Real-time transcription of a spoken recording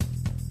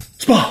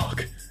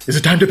Spock! Is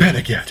it time to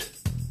panic yet?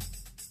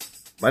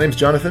 My name's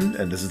Jonathan,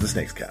 and this is the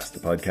Snakes Cast, the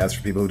podcast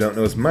for people who don't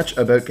know as much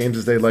about games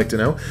as they'd like to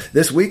know.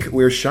 This week,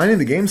 we're shining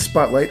the game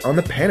spotlight on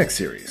the Panic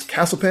series.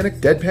 Castle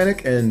Panic, Dead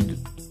Panic,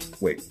 and...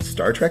 wait,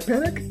 Star Trek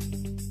Panic?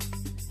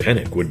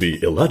 Panic would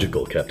be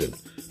illogical, Captain.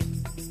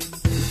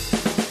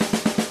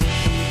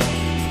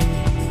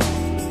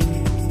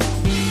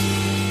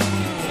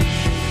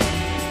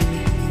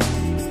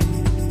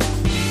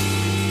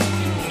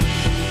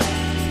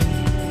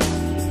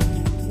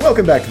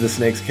 Welcome back to the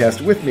Snakes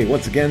Cast. With me,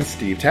 once again,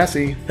 Steve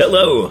Tassi.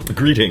 Hello!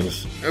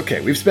 Greetings. Okay,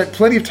 we've spent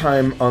plenty of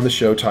time on the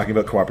show talking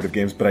about cooperative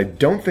games, but I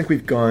don't think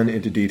we've gone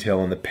into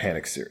detail on the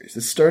Panic series.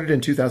 This started in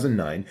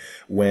 2009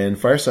 when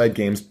Fireside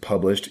Games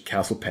published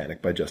Castle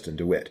Panic by Justin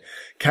DeWitt.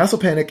 Castle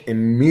Panic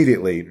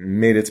immediately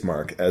made its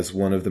mark as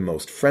one of the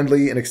most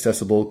friendly and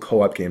accessible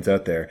co-op games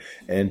out there,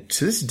 and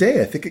to this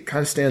day, I think it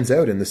kind of stands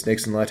out in the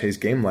Snakes and Lattes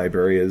game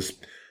library as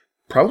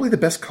probably the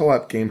best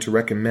co-op game to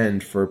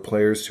recommend for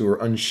players who are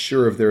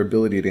unsure of their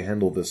ability to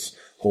handle this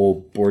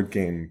whole board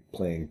game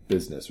playing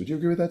business. Would you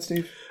agree with that,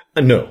 Steve?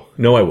 No,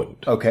 I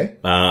wouldn't. Okay.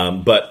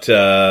 But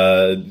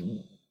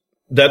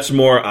that's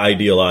more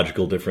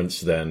ideological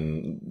difference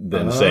than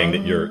saying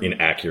that you're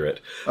inaccurate.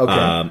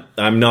 Okay.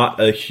 I'm not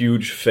a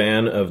huge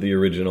fan of the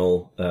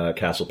original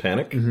Castle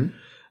Panic.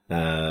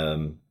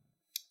 Mm-hmm.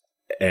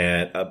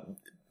 And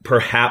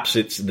perhaps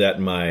it's that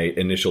my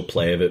initial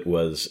play of it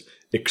was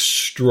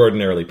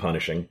extraordinarily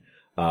punishing.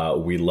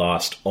 We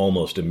lost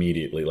almost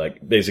immediately, like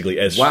basically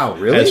as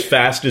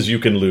fast as you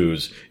can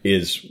lose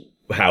is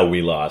how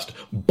we lost.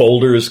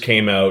 Boulders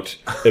came out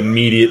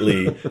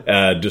immediately,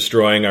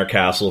 destroying our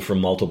castle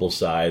from multiple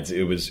sides.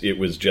 It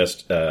was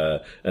just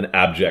an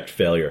abject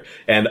failure.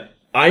 And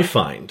I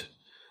find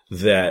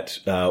that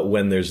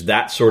when there's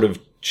that sort of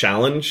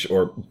challenge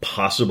or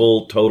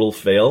possible total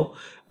fail,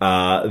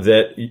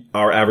 that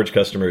our average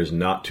customer is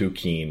not too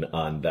keen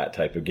on that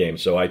type of game.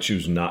 So I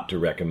choose not to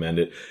recommend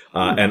it.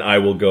 And I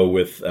will go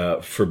with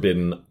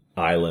Forbidden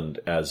Island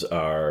as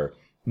our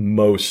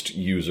most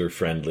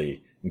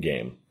user-friendly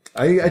game.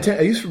 I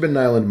use Forbidden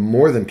Island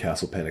more than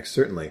Castle Panic,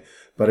 certainly.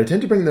 But I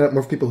tend to bring that up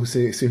more for people who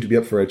seem to be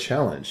up for a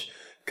challenge.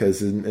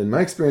 Because in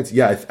my experience,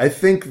 I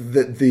think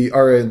that the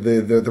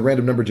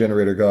random number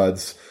generator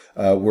gods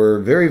were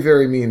very,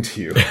 very mean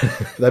to you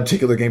for that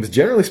particular game. Because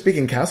generally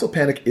speaking, Castle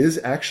Panic is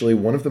actually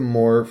one of the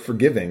more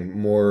forgiving,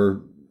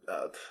 more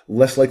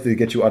less likely to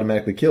get you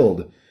automatically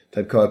killed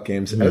type co-op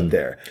games out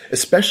there.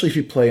 Especially if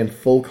you play in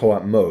full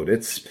co-op mode.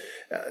 It's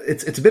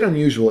a bit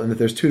unusual in that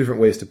there's two different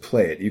ways to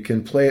play it. You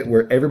can play it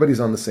where everybody's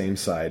on the same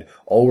side,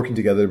 all working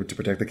together to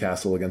protect the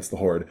castle against the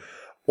horde.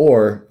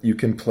 Or you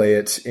can play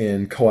it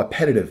in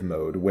co-opetitive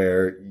mode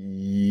where,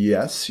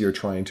 yes, you're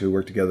trying to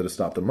work together to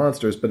stop the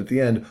monsters, but at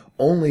the end,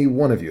 only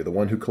one of you, the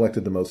one who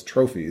collected the most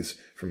trophies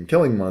from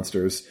killing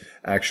monsters,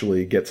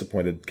 actually gets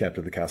appointed captain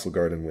of the castle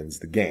guard and wins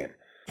the game.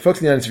 Folks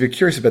in the audience, if you're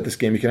curious about this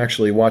game, you can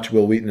actually watch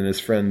Will Wheaton and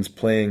his friends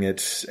playing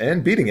it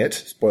and beating it,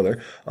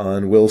 spoiler,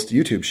 on Will's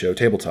YouTube show,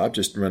 Tabletop.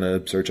 Just run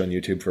a search on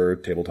YouTube for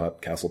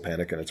Tabletop Castle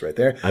Panic, and it's right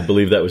there. I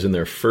believe that was in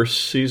their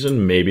first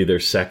season, maybe their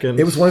second.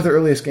 It was one of their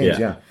earliest games,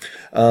 yeah.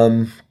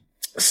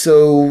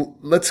 So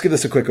let's give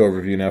this a quick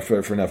overview now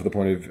for the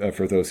point of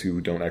for those who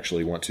don't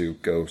actually want to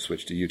go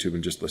switch to YouTube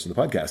and just listen to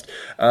the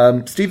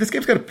podcast. Steve, this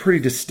game's got a pretty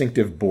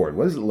distinctive board.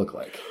 What does it look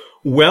like?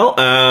 Well,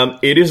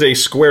 it is a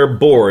square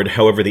board.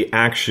 However, the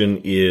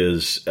action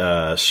is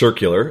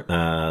circular.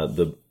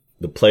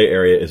 The play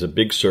area is a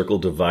big circle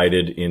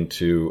divided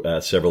into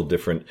several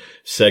different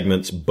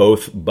segments,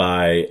 both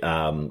by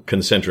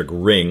concentric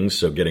rings,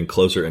 so getting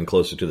closer and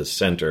closer to the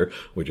center,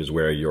 which is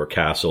where your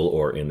castle,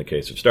 or in the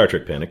case of Star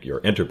Trek Panic,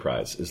 your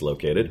Enterprise is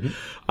located.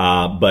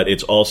 Mm-hmm. But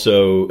it's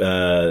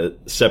also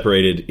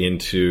separated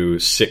into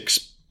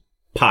 6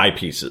 pie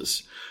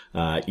pieces.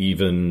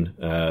 Even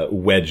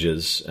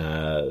wedges,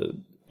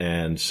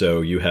 and so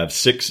you have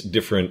 6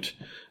 different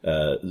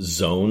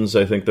zones,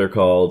 I think they're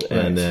called, right.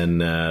 And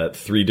then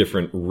 3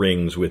 different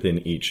rings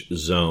within each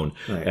zone,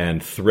 right.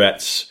 And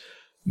threats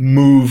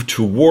move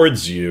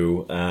towards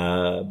you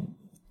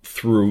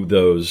through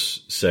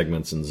those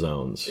segments and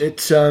zones.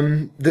 It's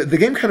the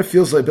game kind of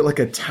feels a bit like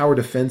a tower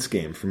defense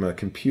game from a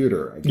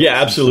computer, I guess.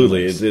 Yeah,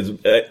 absolutely.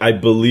 I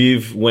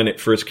believe when it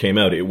first came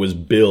out, it was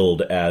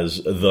billed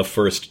as the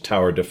first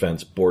tower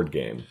defense board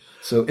game.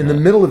 So in the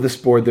middle of this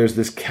board, there's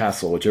this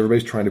castle, which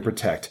everybody's trying to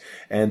protect.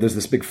 And there's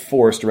this big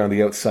forest around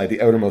the outside.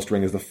 The outermost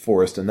ring is the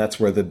forest, and that's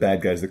where the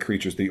bad guys, the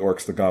creatures, the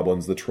orcs, the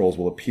goblins, the trolls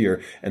will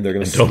appear. And they're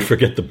going to... don't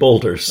forget the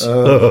boulders.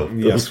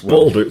 Those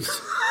boulders.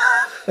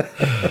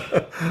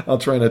 I'll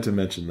try not to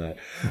mention that.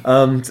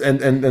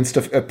 And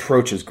stuff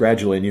approaches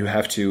gradually, and you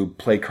have to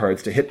play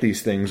cards to hit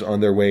these things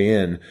on their way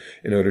in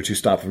order to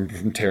stop them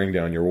from tearing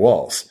down your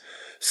walls.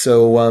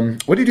 So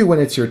what do you do when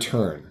it's your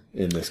turn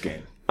in this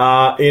game?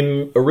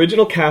 In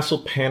original Castle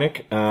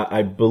Panic,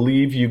 I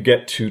believe you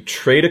get to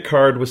trade a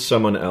card with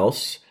someone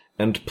else,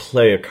 and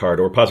play a card,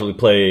 or possibly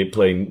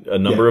play a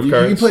number of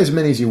cards. You can play as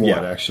many as you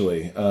want,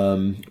 actually.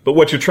 But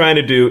what you're trying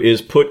to do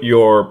is put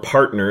your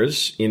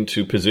partners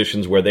into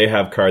positions where they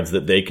have cards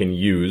that they can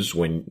use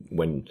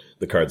when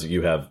the cards that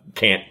you have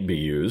can't be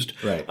used.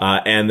 Right.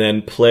 And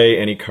then play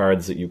any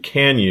cards that you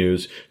can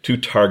use to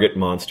target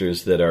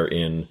monsters that are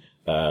in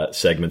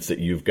segments that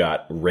you've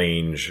got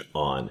range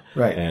on.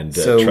 Right. And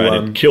try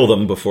to kill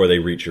them before they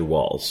reach your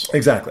walls.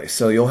 Exactly.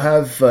 So you'll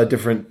have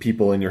different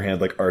people in your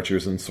hand, like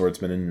archers and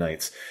swordsmen and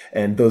knights.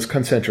 And those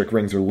concentric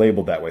rings are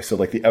labeled that way. So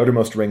like the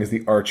outermost ring is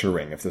the archer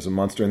ring. If there's a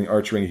monster in the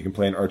archer ring, you can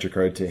play an archer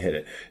card to hit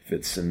it. If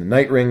it's in the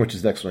knight ring, which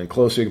is next one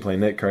closer, you can play a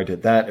knight card to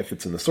hit that. If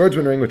it's in the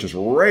swordsman ring, which is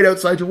right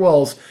outside your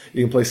walls,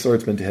 you can play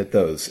swordsman to hit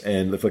those.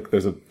 And if like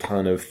there's a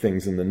ton of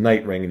things in the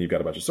knight ring and you've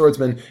got a bunch of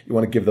swordsmen, you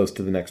want to give those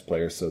to the next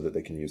player so that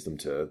they can use them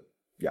to...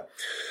 Yeah.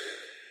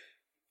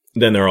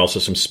 Then there are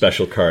also some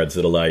special cards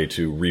that allow you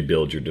to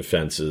rebuild your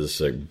defenses,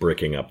 like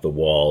bricking up the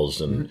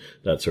walls and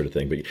that sort of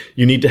thing. But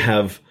you need to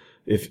have,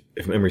 if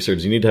memory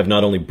serves, you need to have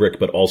not only brick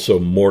but also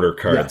mortar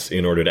cards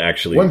in order to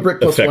actually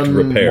affect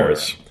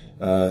repairs.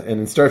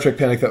 And in Star Trek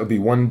Panic, that would be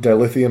one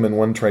dilithium and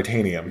one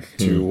tritanium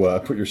to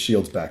put your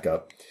shields back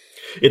up.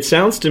 It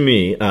sounds to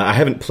me, I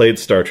haven't played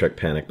Star Trek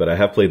Panic, but I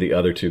have played the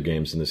other two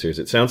games in the series.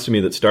 It sounds to me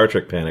that Star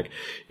Trek Panic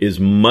is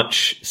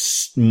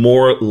much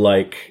more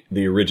like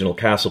the original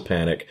Castle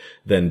Panic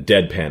than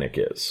Dead Panic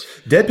is.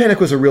 Dead Panic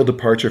was a real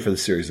departure for the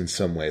series in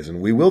some ways,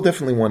 and we will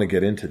definitely want to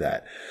get into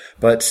that.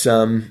 But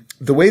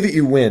the way that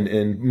you win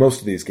in most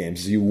of these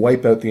games is you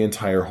wipe out the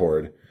entire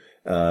horde.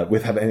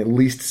 With having at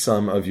least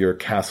some of your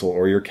castle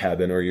or your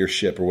cabin or your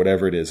ship or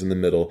whatever it is in the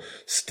middle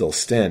still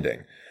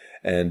standing.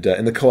 And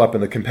in the co-op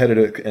and the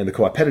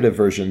co-opetitive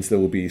versions, there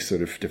will be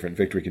sort of different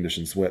victory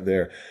conditions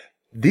there.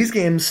 These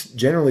games,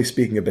 generally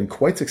speaking, have been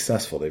quite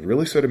successful. They've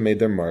really sort of made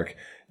their mark,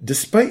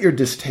 despite your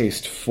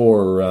distaste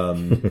for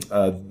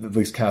at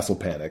least Castle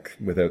Panic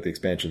without the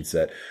expansion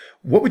set.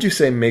 What would you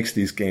say makes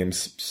these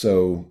games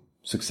so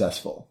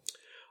successful?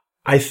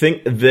 I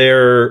think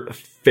they're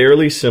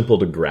fairly simple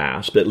to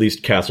grasp. At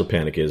least Castle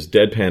Panic is.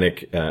 Dead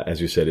Panic,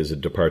 as you said, is a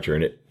departure,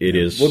 and it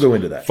is we'll go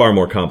into that. Far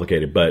more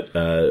complicated. But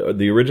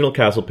the original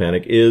Castle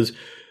Panic is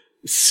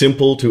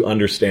simple to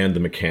understand the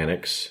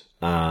mechanics.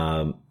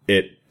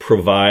 It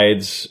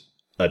provides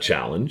a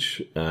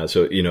challenge.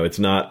 So, it's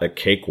not a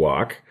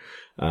cakewalk.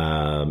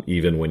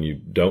 Even when you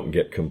don't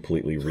get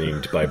completely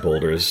reamed by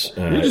boulders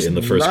in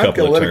the first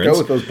couple of turns. Go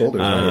with those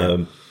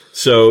boulders.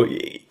 So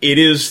it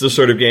is the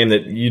sort of game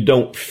that you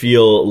don't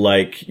feel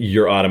like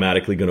you're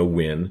automatically going to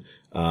win.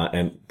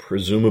 And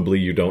presumably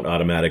you don't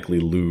automatically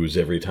lose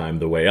every time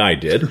the way I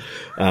did.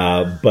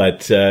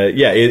 It's...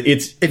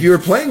 If you were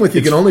playing with,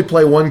 you can only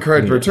play one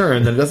card per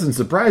turn, then it doesn't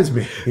surprise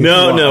me.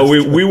 No,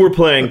 we were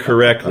playing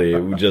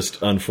correctly, just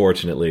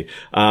unfortunately.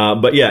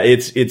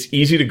 It's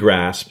easy to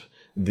grasp.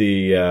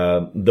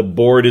 The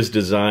board is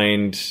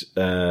designed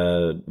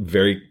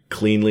very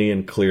cleanly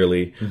and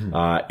clearly.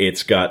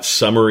 It's got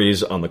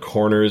summaries on the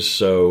corners,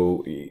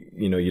 so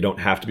you don't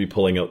have to be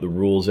pulling out the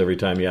rules every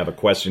time you have a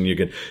question. You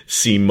can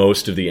see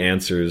most of the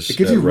answers. It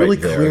gives you a really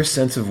there. Clear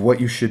sense of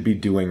what you should be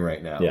doing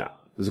right now. Yeah,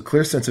 there's a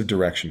clear sense of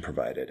direction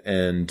provided,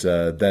 and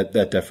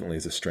that definitely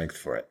is a strength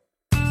for it.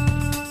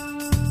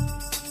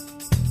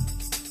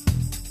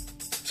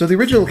 So the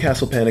original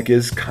Castle Panic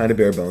is kind of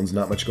bare bones,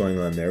 not much going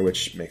on there,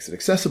 which makes it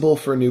accessible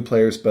for new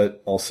players,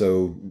 but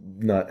also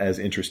not as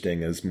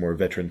interesting as more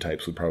veteran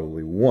types would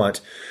probably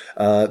want.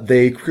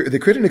 They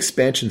created an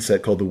expansion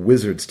set called the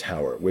Wizard's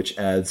Tower, which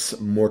adds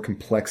more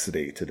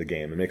complexity to the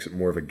game and makes it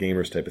more of a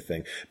gamer's type of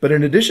thing. But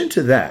in addition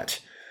to that,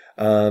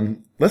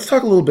 let's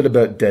talk a little bit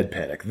about Dead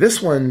Panic.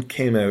 This one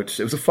came out,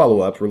 it was a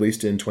follow-up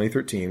released in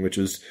 2013, which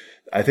was...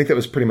 I think that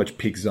was pretty much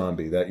peak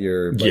zombie that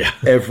year.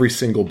 Every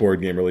single board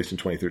game released in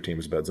 2013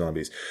 was about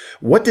zombies.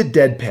 What did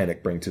Dead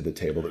Panic bring to the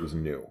table that was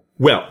new?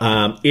 Well,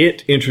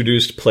 it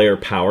introduced player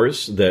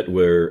powers that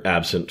were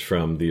absent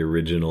from the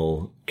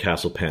original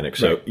Castle Panic.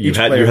 So you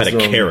had a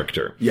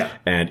character,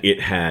 and it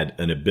had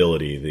an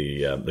ability.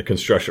 The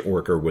construction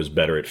worker was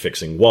better at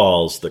fixing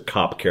walls. The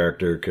cop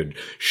character could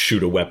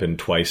shoot a weapon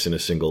twice in a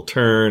single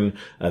turn,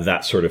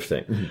 that sort of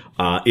thing.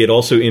 It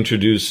also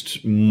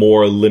introduced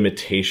more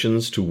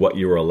limitations to what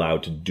you were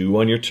allowed to do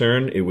on your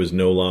turn. It was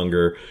no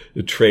longer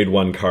trade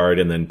one card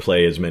and then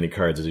play as many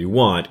cards as you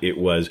want. It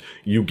was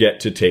you get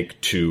to take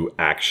 2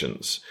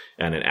 actions,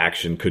 and an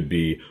action could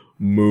be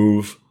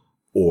move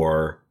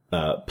or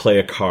play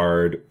a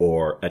card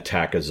or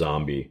attack a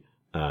zombie.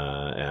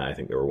 And I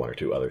think there were 1 or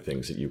 2 other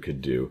things that you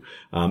could do.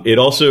 It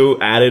also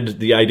added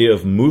the idea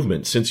of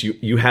movement, since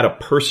you had a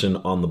person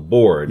on the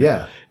board.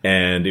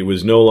 And it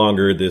was no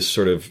longer this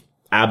sort of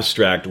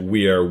abstract,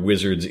 we are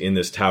wizards in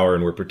this tower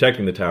and we're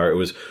protecting the tower. It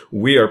was,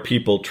 we are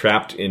people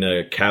trapped in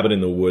a cabin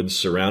in the woods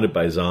surrounded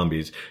by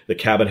zombies. The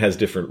cabin has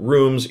different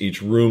rooms.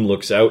 Each room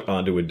looks out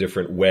onto a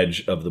different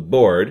wedge of the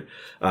board.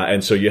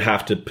 And so you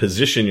have to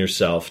position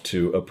yourself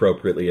to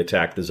appropriately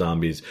attack the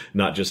zombies,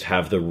 not just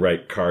have the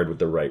right card with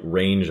the right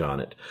range on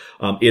it.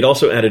 It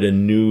also added a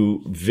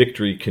new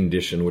victory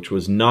condition, which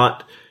was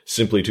not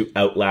simply to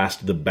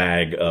outlast the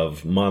bag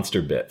of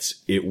monster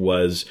bits. It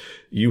was,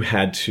 you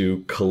had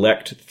to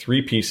collect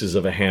 3 pieces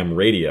of a ham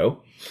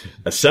radio,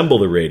 assemble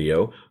the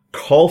radio,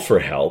 call for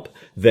help,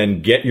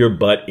 then get your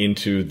butt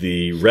into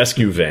the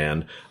rescue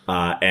van,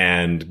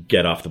 and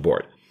get off the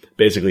board.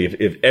 Basically,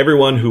 if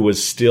everyone who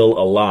was still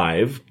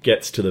alive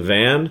gets to the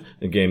van,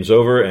 the game's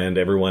over, and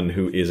everyone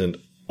who isn't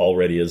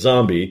already a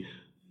zombie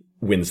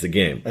wins the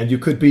game. And you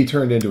could be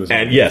turned into a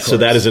zombie. And yes, so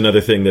that is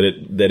another thing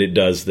that it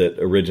does that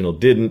original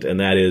didn't, and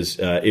that is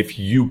if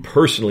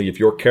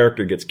your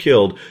character gets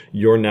killed,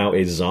 you're now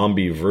a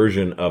zombie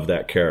version of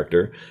that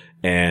character,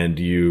 and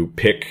you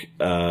pick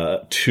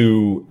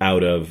 2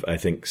 out of, I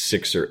think,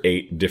 6 or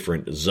 8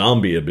 different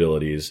zombie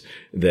abilities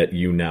that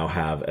you now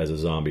have as a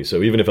zombie.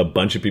 So even if a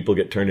bunch of people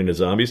get turned into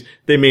zombies,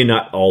 they may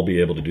not all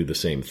be able to do the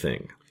same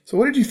thing. So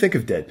what did you think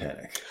of Dead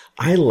Panic?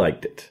 I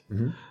liked it.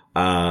 Mm-hmm.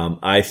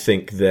 I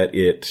think that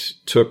it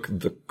took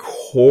the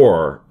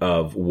core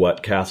of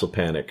what Castle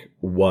Panic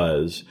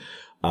was,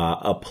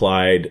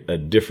 applied a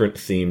different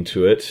theme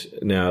to it.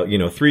 Now,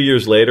 3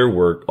 years later,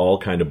 we're all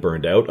kind of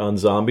burned out on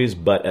zombies,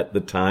 but at the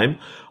time,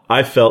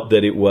 I felt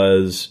that it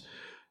was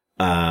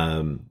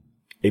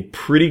a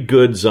pretty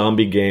good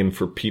zombie game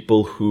for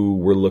people who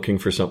were looking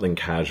for something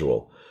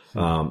casual.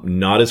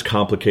 Not as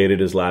complicated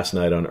as Last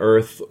Night on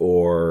Earth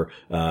or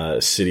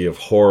City of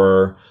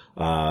Horror.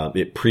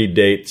 It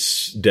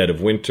predates Dead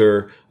of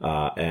Winter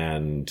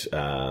and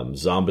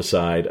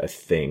Zombicide, I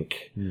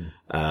think.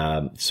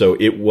 So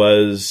it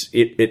was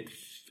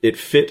it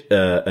fit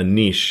a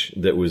niche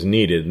that was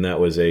needed, and that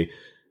was a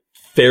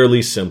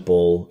fairly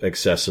simple,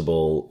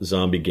 accessible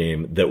zombie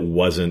game that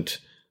wasn't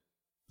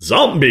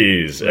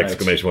zombies! Right.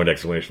 Exclamation point!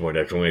 Exclamation point!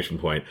 Exclamation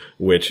point!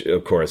 Which,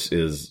 of course,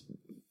 is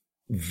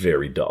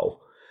very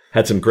dull.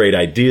 Had some great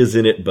ideas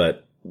in it,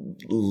 but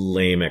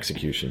lame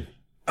execution.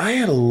 I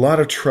had a lot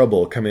of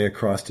trouble coming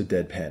across to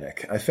Dead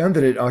Panic. I found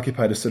that it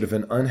occupied a sort of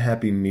an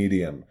unhappy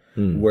medium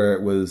where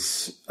it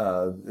was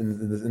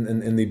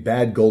in the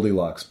bad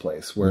Goldilocks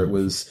place, where it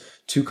was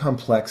too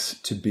complex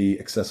to be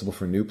accessible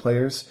for new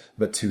players,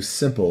 but too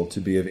simple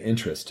to be of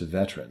interest to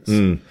veterans.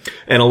 And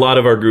a lot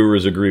of our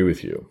gurus agree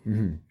with you.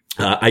 Mm-hmm.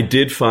 I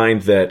did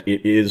find that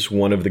it is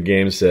one of the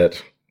games that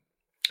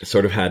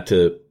sort of had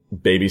to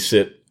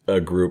babysit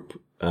a group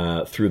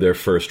through their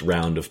first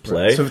round of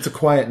play. Right. So it's a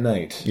quiet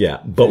night. Yeah.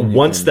 But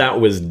once that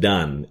was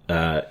done,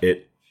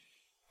 it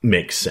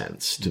makes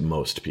sense to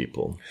most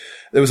people.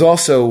 There was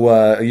also,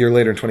 a year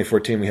later in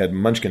 2014, we had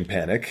Munchkin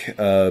Panic.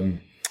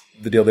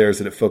 The deal there is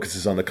that it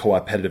focuses on the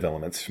co-opetitive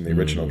elements from the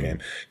original game,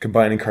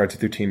 combining cards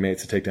with your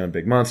teammates to take down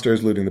big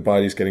monsters, looting the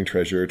bodies, getting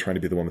treasure, trying to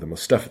be the one with the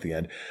most stuff at the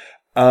end.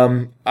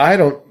 I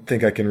don't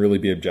think I can really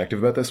be objective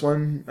about this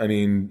one. I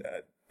mean,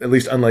 at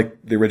least unlike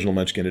the original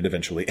Munchkin, it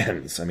eventually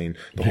ends. I mean,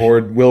 the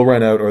horde will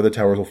run out or the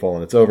towers will fall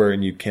and it's over,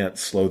 and you can't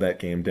slow that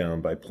game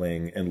down by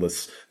playing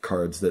endless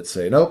cards that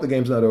say, nope, the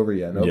game's not over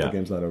yet. Nope, the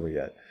game's not over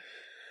yet.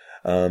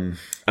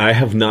 I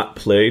have not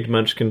played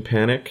Munchkin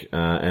Panic,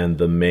 and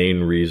the main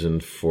reason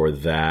for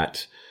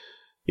that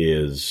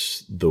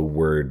is the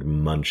word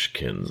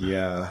Munchkin.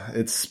 Yeah,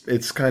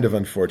 it's kind of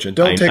unfortunate.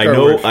 Don't take our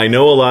word. I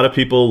know a lot of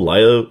people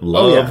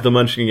love the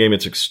Munchkin game.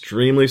 It's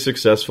extremely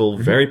successful,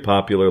 very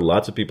popular.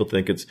 Lots of people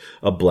think it's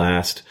a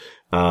blast.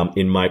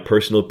 In my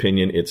personal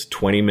opinion, it's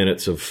 20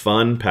 minutes of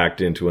fun packed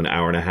into an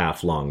hour and a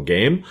half long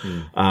game.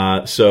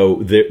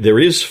 So there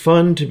is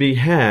fun to be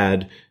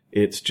had.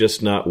 It's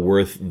just not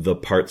worth the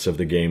parts of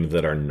the game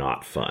that are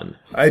not fun.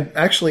 I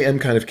actually am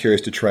kind of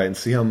curious to try and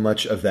see how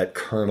much of that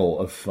kernel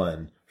of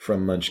fun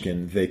from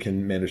Munchkin they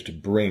can manage to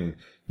bring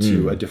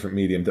to a different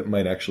medium that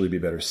might actually be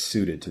better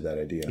suited to that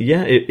idea.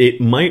 Yeah, it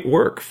might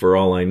work for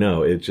all I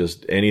know. It's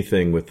just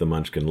anything with the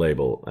Munchkin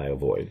label I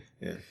avoid.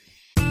 Yeah.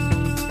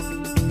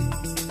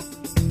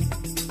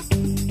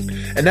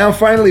 And now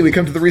finally we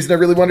come to the reason I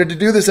really wanted to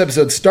do this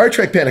episode, Star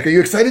Trek Panic. Are you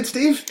excited,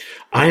 Steve?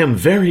 I am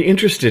very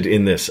interested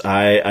in this.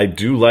 I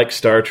do like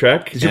Star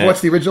Trek. Did you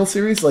watch the original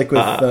series, like with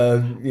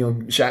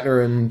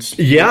Shatner and?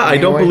 Yeah, Nimoy? I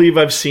don't believe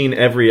I've seen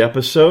every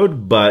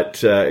episode,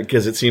 but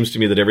because it seems to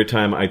me that every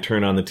time I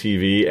turn on the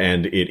TV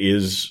and it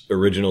is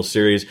original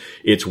series,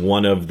 it's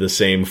one of the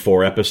same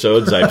 4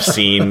 episodes I've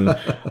seen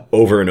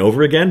over and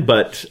over again.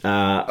 But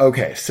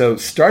okay, so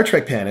Star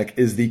Trek Panic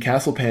is the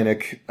Castle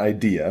Panic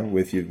idea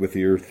with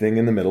your thing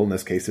in the middle. In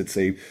this case, it's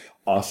a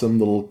awesome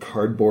little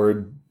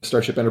cardboard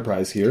Starship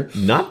Enterprise here.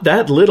 Not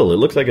that little. It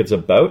looks like it's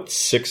about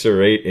 6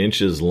 or 8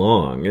 inches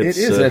long. It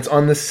is, and it's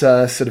on this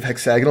sort of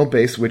hexagonal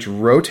base which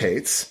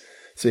rotates,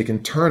 so you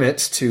can turn it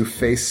to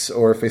face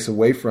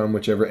away from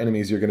whichever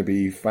enemies you're going to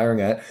be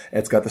firing at.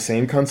 It's got the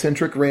same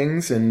concentric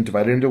rings and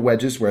divided into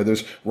wedges where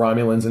there's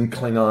Romulans and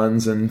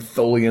Klingons and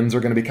Tholians are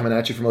going to be coming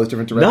at you from all these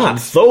different directions. Not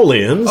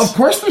Tholians! Of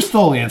course there's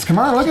Tholians! Come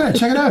on, look at it,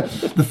 check it out.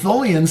 The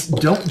Tholians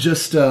don't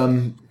just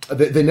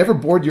They never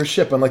board your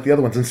ship, unlike the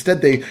other ones.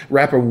 Instead, they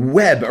wrap a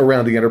web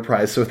around the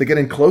Enterprise, so if they get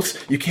in close,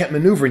 you can't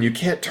maneuver, and you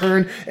can't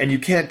turn, and you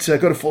can't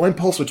go to full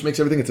impulse, which makes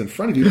everything that's in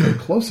front of you come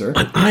closer.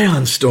 An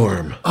ion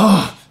storm.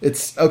 Oh,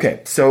 it's...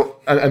 Okay,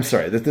 so I'm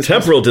sorry. This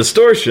Temporal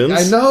distortions.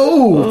 I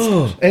know!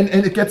 Oh. And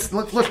it gets...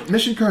 Look,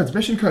 mission cards.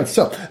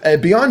 So,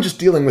 beyond just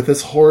dealing with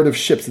this horde of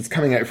ships that's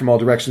coming at you from all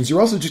directions, you're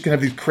also just going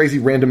to have these crazy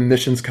random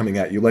missions coming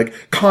at you.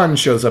 Like, Khan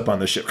shows up on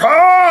the ship.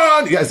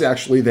 Khan! The guy's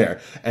actually there.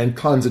 And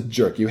Khan's a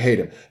jerk. You hate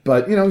him.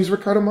 But, he's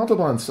Ricardo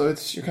Montalban, so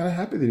you're kind of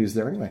happy that he's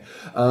there anyway.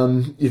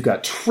 You've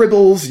got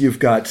Tribbles. You've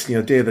got,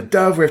 Day of the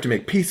Dove. We have to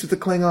make peace with the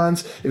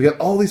Klingons. You've got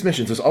all these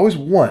missions. There's always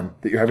one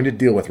that you're having to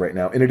deal with right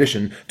now, in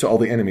addition to all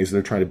the enemies that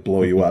are trying to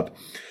blow you up.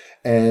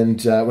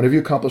 And whenever you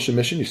accomplish a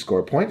mission, you score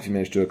a point. If you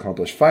manage to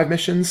accomplish 5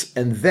 missions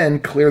and then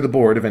clear the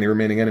board of any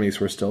remaining enemies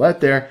who are still out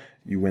there,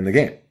 you win the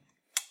game.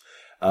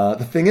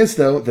 The thing is,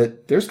 though,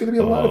 that there's going to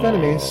be a lot of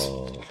enemies.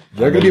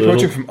 They're going to be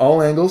approaching from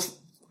all angles.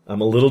 I'm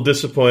a little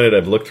disappointed.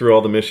 I've looked through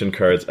all the mission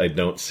cards. I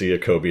don't see a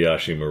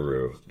Kobayashi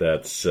Maru.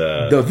 That's...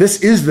 No,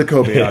 this is the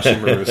Kobayashi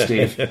Maru,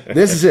 Steve.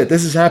 This is it.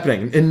 This is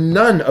happening. In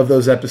none of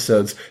those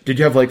episodes did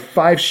you have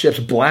 5 ships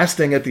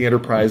blasting at the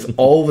Enterprise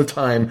all the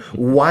time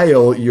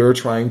while you're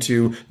trying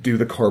to do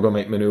the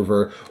Corbomite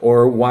maneuver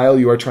or while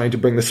you are trying to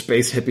bring the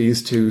space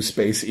hippies to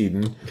Space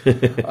Eden.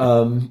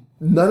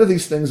 None of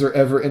these things are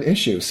ever an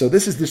issue. So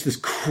this is this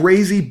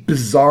crazy,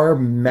 bizarre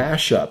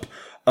mashup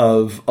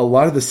of a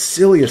lot of the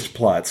silliest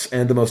plots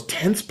and the most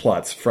tense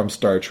plots from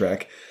Star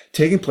Trek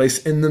taking place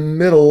in the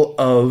middle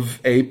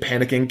of a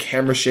panicking,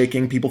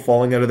 camera-shaking, people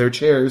falling out of their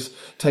chairs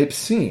type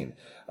scene.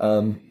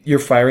 You're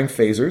firing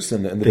phasers.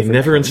 And they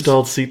never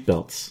installed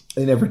seatbelts.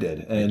 They never did.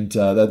 And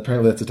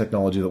apparently that's a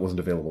technology that wasn't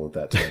available at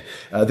that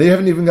time. They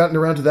haven't even gotten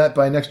around to that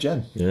by next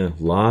gen. Yeah,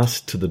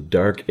 lost to the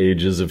dark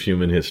ages of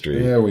human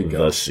history. There we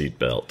go. The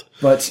seatbelt.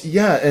 But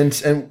yeah, and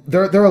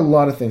there are a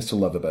lot of things to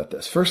love about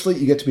this. Firstly,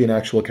 you get to be an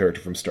actual character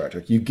from Star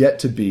Trek. You get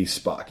to be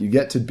Spock. You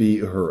get to be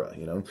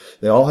Uhura.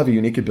 They all have a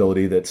unique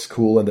ability that's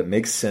cool and that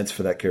makes sense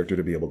for that character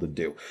to be able to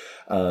do.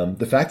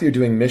 The fact that you're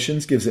doing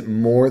missions gives it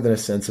more than a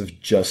sense of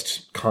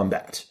just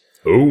combat.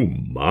 Oh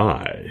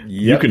my. Yep.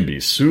 You can be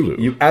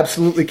Sulu. You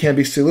absolutely can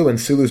be Sulu, and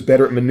Sulu's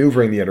better at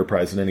maneuvering the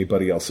Enterprise than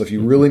anybody else. So if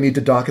you really need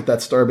to dock at that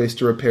starbase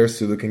to repair,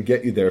 Sulu can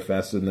get you there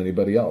faster than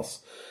anybody else.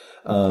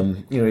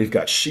 You've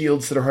got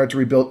shields that are hard to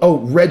rebuild. Oh,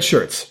 red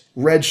shirts.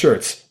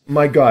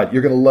 My God,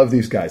 you're going to love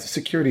these guys.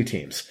 Security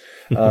teams.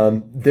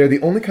 They're the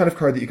only kind of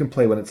card that you can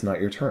play when it's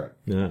not your turn.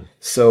 Yeah.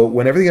 So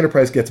whenever the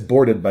Enterprise gets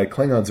boarded by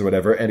Klingons or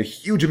whatever, and a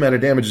huge amount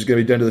of damage is going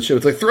to be done to the ship,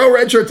 it's like, throw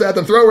red shirts at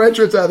them.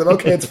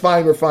 Okay, it's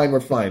fine. We're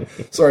fine.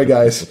 Sorry,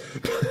 guys.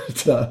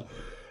 But,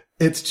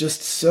 it's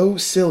just so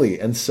silly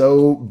and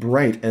so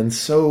bright and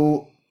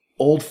so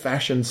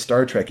old-fashioned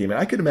Star Trek. I mean,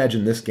 I could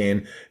imagine this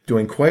game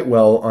doing quite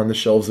well on the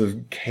shelves of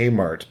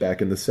Kmart back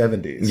in the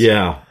 70s.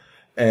 Yeah.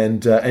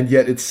 And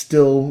yet it's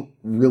still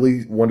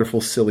really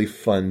wonderful, silly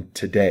fun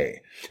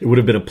today. It would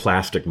have been a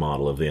plastic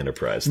model of the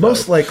Enterprise, though.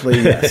 Most likely,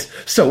 yes.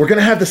 So we're going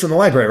to have this in the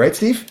library, right,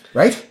 Steve?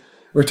 Right?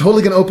 We're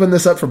totally going to open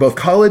this up for both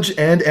college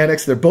and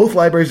annex. They're both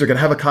libraries. They're going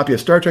to have a copy of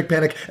Star Trek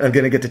Panic, and I'm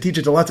going to get to teach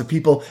it to lots of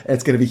people, and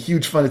it's going to be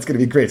huge fun. It's going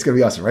to be great. It's going to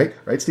be awesome, right?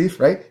 Right, Steve?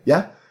 Right?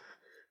 Yeah?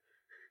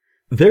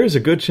 There's a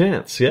good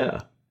chance,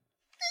 yeah.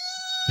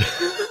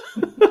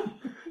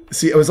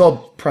 See, I was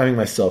all priming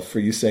myself for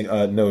you saying,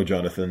 no,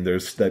 Jonathan,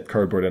 that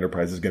cardboard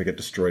Enterprise is going to get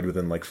destroyed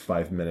within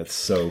 5 minutes,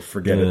 so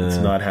forget it. It's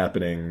not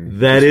happening.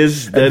 Then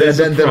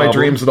my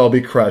dreams would all be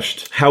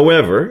crushed.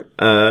 However,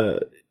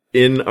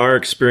 in our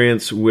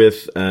experience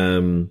with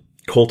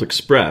Colt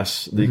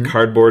Express, the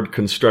cardboard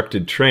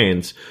constructed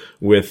trains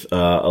with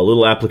a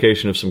little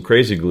application of some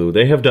crazy glue,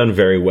 they have done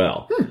very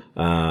well.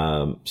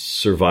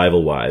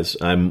 Survival wise.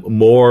 I'm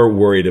more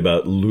worried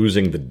about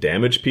losing the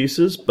damaged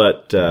pieces,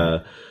 but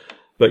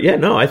yeah,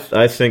 no,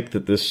 I think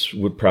that this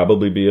would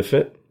probably be a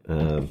fit.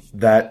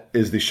 That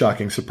is the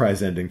shocking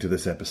surprise ending to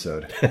this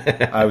episode.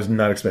 I was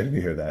not expecting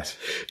to hear that.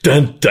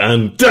 Dun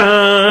dun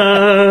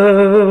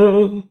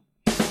dun.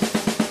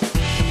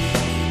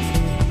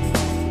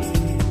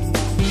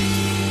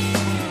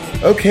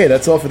 Okay,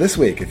 that's all for this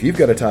week. If you've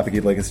got a topic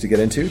you'd like us to get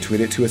into,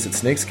 tweet it to us at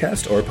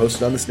SnakesCast or post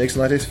it on the Snakes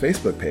and Lattes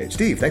Facebook page.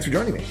 Steve, thanks for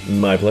joining me.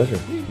 My pleasure.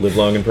 Live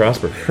long and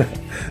prosper.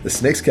 The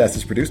SnakesCast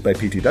is produced by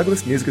P.T.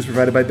 Douglas. Music is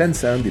provided by Ben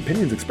Sound. The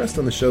opinions expressed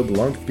on the show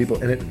belong to the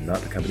people in it, not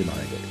the company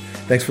behind it.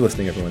 Thanks for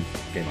listening, everyone.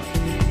 Game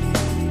on.